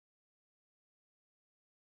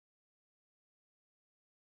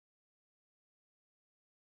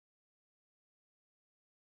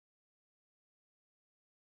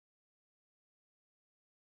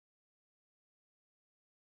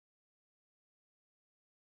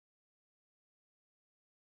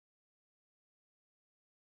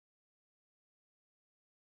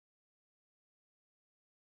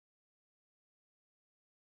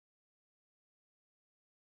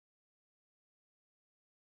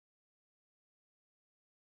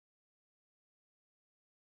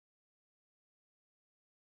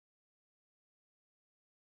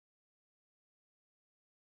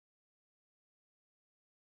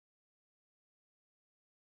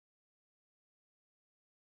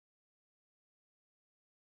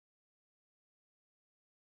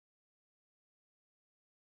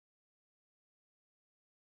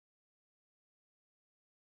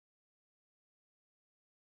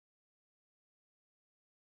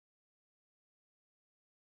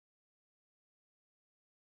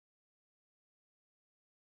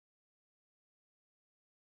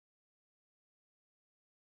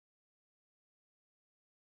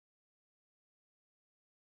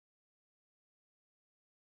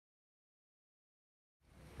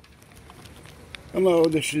Hello,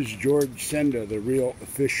 this is George Senda, the real,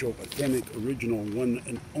 official, authentic, original, one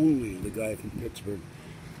and only, the guy from Pittsburgh.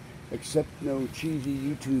 Except no cheesy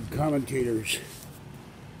YouTube commentators,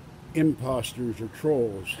 imposters, or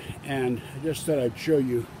trolls. And I just thought I'd show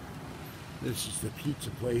you, this is the pizza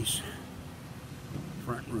place,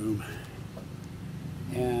 front room,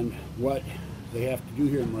 and what they have to do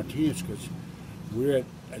here in Martinez, because we're at,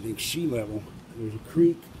 I think, sea level. There's a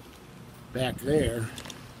creek back there,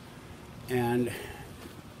 and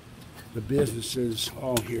the businesses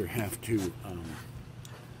all here have to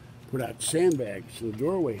put out sandbags to the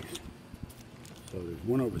doorways. So there's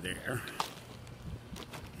one over there,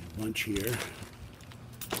 a bunch here,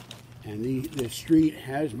 and the street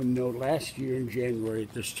has been known. Last year in January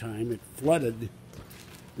at this time, it flooded.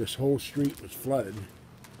 This whole street was flooded.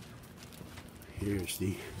 Here's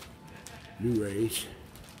the New Rays,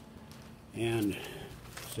 and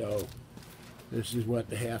so this is what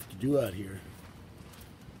they have to do out here.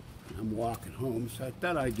 I'm walking home, so I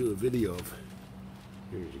thought I'd do a video of,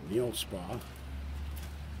 here's a nail spa. I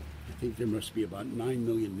think there must be about 9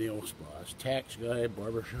 million nail spas. Tax guy,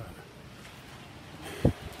 barbershop.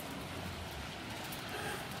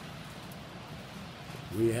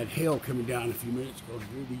 We had hail coming down a few minutes ago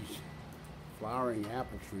through these flowering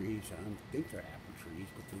apple trees. I don't think they're apple trees,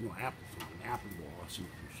 but there's no apples on an apple blossom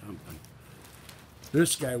or something.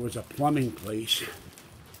 This guy was a plumbing place.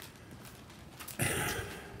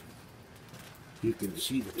 You can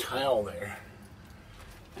see the tile there,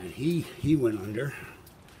 and he went under.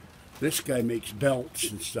 This guy makes belts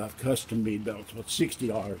and stuff, custom-made belts, about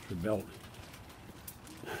 $60 per belt.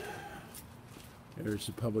 There's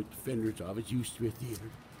the public defender's office. Used to be a theater.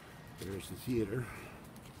 There's the theater.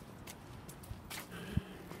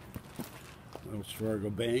 Wells Fargo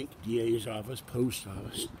Bank, DA's office, post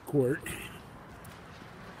office, court.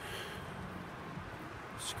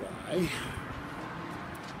 Sky.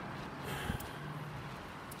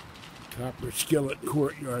 Copper Skillet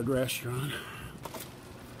Courtyard Restaurant.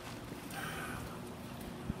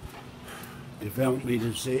 Developmentally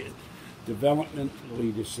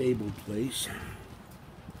disabled place.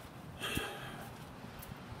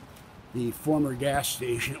 The former gas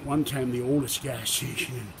station, at one time the oldest gas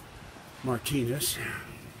station in Martinez.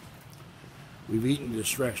 We've eaten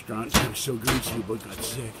this restaurant. It was so greasy we both got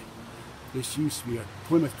sick. This used to be a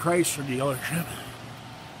Plymouth Chrysler dealership.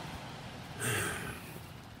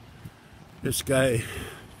 This guy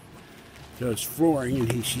does flooring, and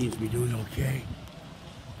he seems to be doing okay.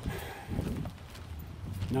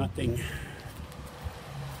 Nothing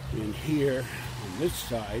in here on this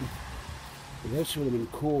side. But this would have been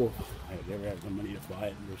cool if I had ever had the money to buy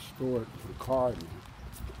it and restore it for a car now.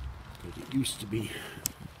 Because it used to be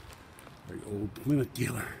a very old Plymouth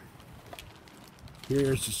dealer.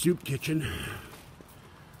 Here's the soup kitchen.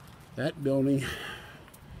 That building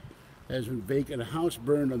has been vacant. A house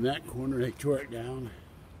burned on that corner. They tore it down.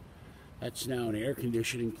 That's now an air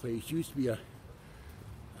conditioning place. Used to be a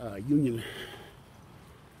Union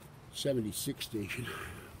 76 station.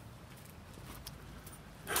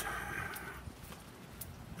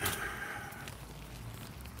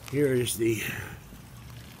 Here is the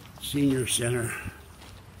senior center,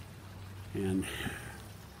 and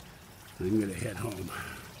I'm going to head home.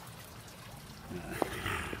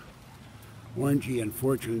 Orangey,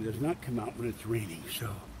 unfortunately, does not come out when it's raining,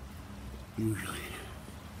 so usually.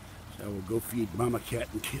 So we'll go feed Mama Cat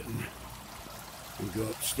and Kitten and go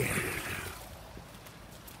upstairs.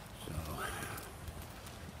 So,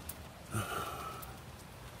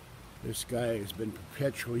 this guy has been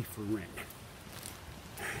perpetually for rent.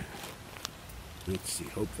 Let's see,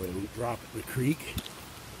 hopefully I don't drop it in the creek.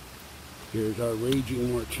 Here's our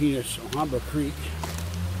raging Martinez, Alhambra Creek.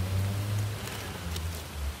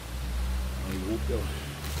 Oh, you won't go.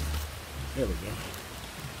 There we go.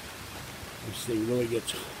 This thing really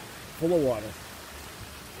gets full of water.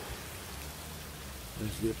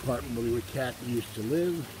 This is the apartment building where Cat used to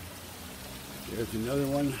live. There's another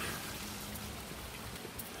one.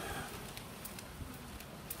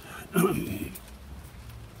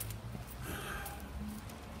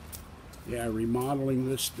 Yeah, remodeling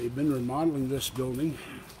this. They've been remodeling this building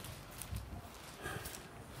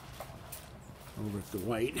over at the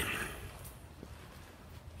White,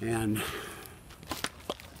 and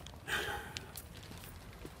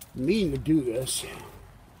meaning to do this,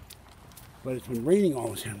 but it's been raining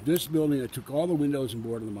all the time. This building, I took all the windows and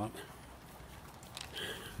boarded them up.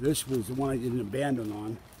 This was the one I didn't abandon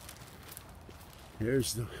on.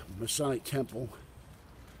 There's the Masonic Temple,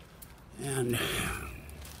 and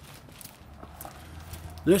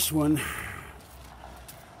this one,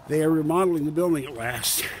 they are remodeling the building at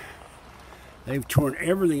last. They've torn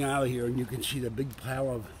everything out of here, and you can see the big pile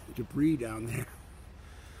of debris down there.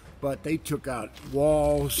 But they took out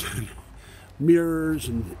walls and mirrors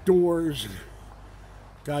and doors and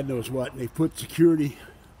God knows what. And they put security,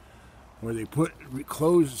 or they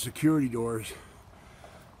closed the security doors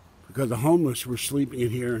because the homeless were sleeping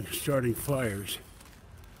in here and starting fires.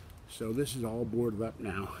 So this is all boarded up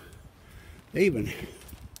now. They even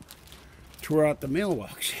tore out the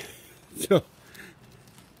mailbox. So,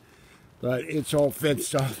 but it's all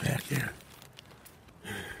fenced off back there.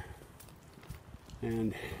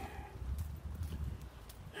 And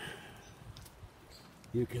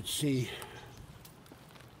you can see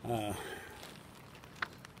the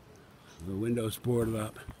windows boarded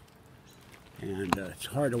up. And it's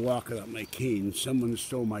hard to walk without my cane. Someone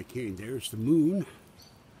stole my cane. There's the moon.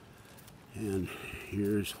 And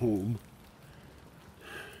here's home.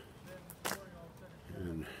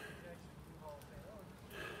 And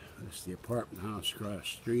that's the apartment house across the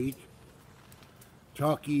street.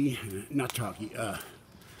 Fluffy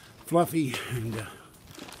and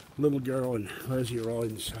little girl and Leslie are all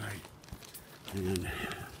inside. And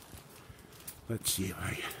let's see if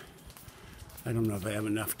I don't know if I have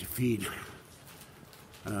enough to feed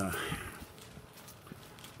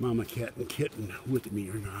Mama Cat and Kitten with me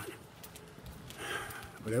or not.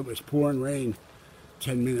 But it was pouring rain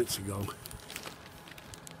 10 minutes ago.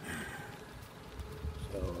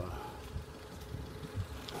 So,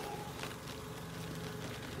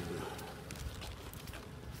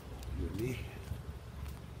 me.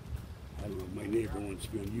 I don't know if my neighbor wants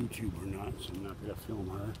to be on YouTube or not, so I'm not going to film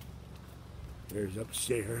her. There's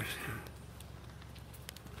upstairs.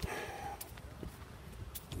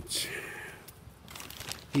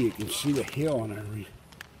 Here you can see the hill on our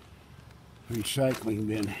recycling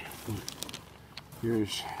bin.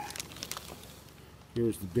 Here's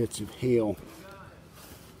the bits of hail.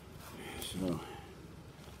 So,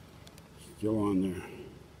 still on there.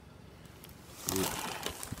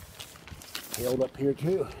 Hailed up here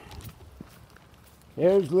too.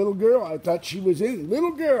 There's little girl. I thought she was in.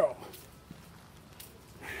 Little girl.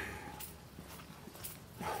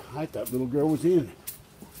 I thought little girl was in.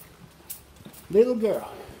 Little girl.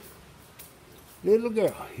 Little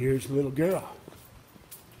girl. Here's little girl.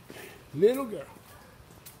 Little girl.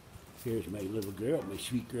 Here's my little girl, my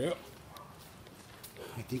sweet girl.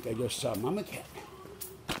 I think I just saw Mama Cat.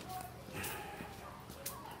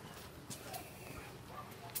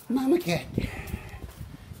 Mama Cat.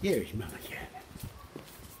 Here's Mama Cat.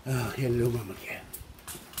 Oh, hello, Mama Cat.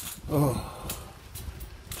 Oh.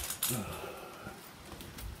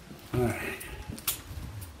 All right.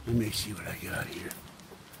 Let me see what I got here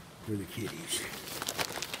for the kitties.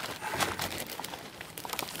 I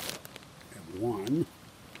have one.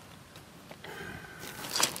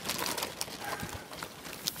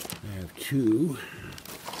 I have two.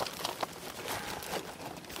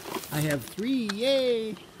 I have three.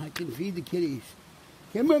 Yay! I can feed the kitties.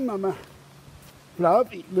 Come on, Mama.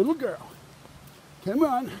 Fluffy, little girl. Come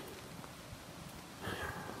on.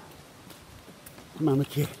 Mama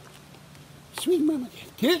Cat. Sweet Mama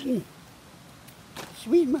Cat. Kitten.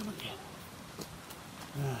 Sweet Mama Cat.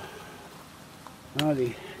 Oh,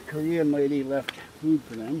 the Korean lady left food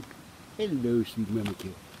for them. Hello, sweet Mama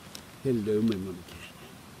Cat. Hello, my Mama Cat.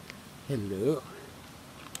 Hello.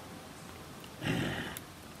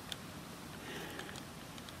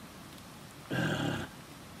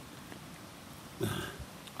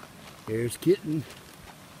 There's Kitten.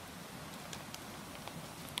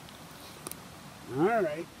 All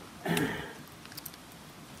right.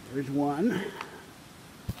 There's one.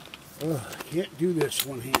 Oh, I can't do this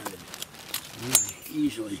one-handed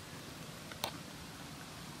easily.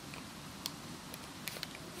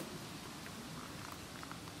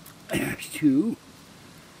 There's two.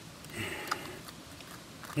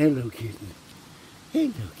 Hello, Kitten.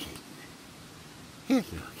 Hello, Kitten. Hello,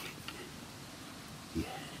 Kitten. Yeah,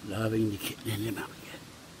 loving the kitten and the mama cat.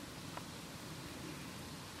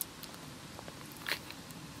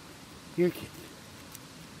 Here, Kitten.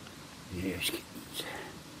 There's Kittens.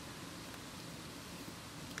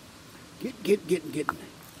 Kitten.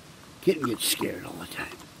 Kitten gets scared all the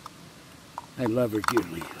time. I love her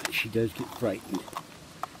dearly, but she does get frightened.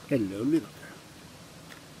 Hello, little girl.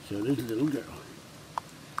 So there's little girl.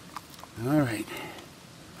 All right.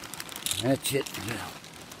 That's it for now.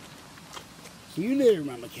 See you later,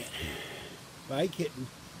 Mama Cat. Bye, Kitten.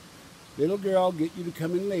 Little girl, I'll get you to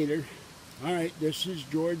come in later. All right, this is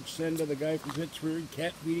George Senda, the guy from Pittsburgh,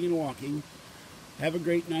 cat feeding and walking. Have a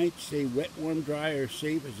great night. Stay wet, warm, dry, or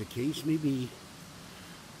safe as the case may be.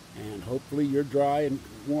 And hopefully you're dry and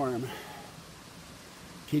warm.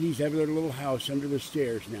 Kitties have their little house under the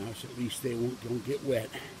stairs now, so at least they don't get wet.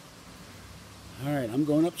 All right, I'm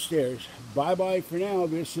going upstairs. Bye-bye for now.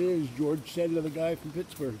 This is George Senda, the guy from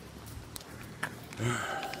Pittsburgh. The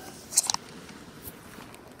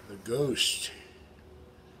ghost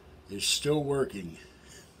is still working.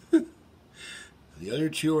 The other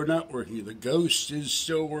two are not working. The ghost is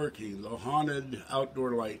still working. The haunted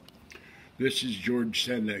outdoor light. This is George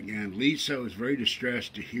Senda again. Lisa was very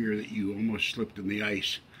distressed to hear that you almost slipped in the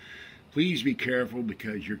ice. Please be careful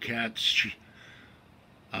because your cats,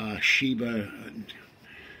 Sheba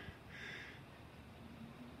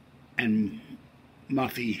and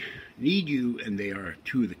Muffy, need you, and they are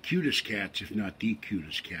two of the cutest cats, if not the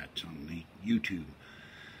cutest cats on the YouTube.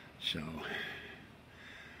 So,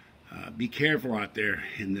 be careful out there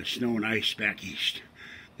in the snow and ice back east.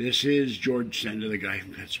 This is George Senda, the guy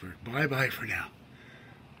from Pittsburgh. Bye-bye for now.